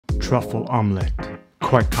Truffle omelette.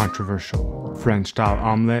 Quite controversial. French style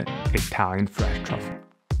omelette, Italian fresh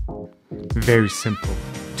truffle. Very simple.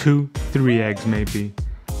 2-3 eggs maybe,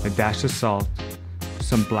 a dash of salt,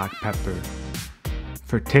 some black pepper.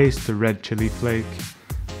 For taste, the red chili flake.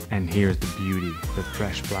 And here's the beauty, the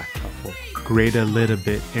fresh black truffle. Grate a little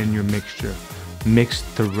bit in your mixture. Mix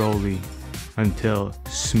thoroughly until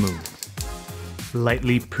smooth.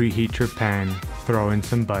 Lightly preheat your pan, throw in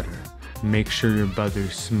some butter. Make sure your butter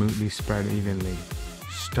is smoothly spread evenly.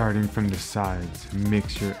 Starting from the sides,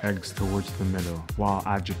 mix your eggs towards the middle while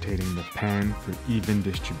agitating the pan for even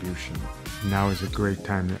distribution. Now is a great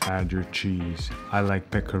time to add your cheese. I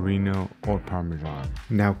like pecorino or parmesan.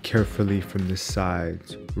 Now carefully from the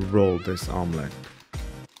sides, roll this omelette.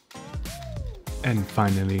 And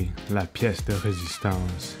finally, la pièce de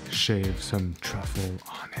résistance, shave some truffle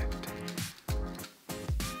on it.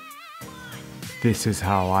 This is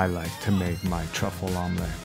how I like to make my truffle omelette.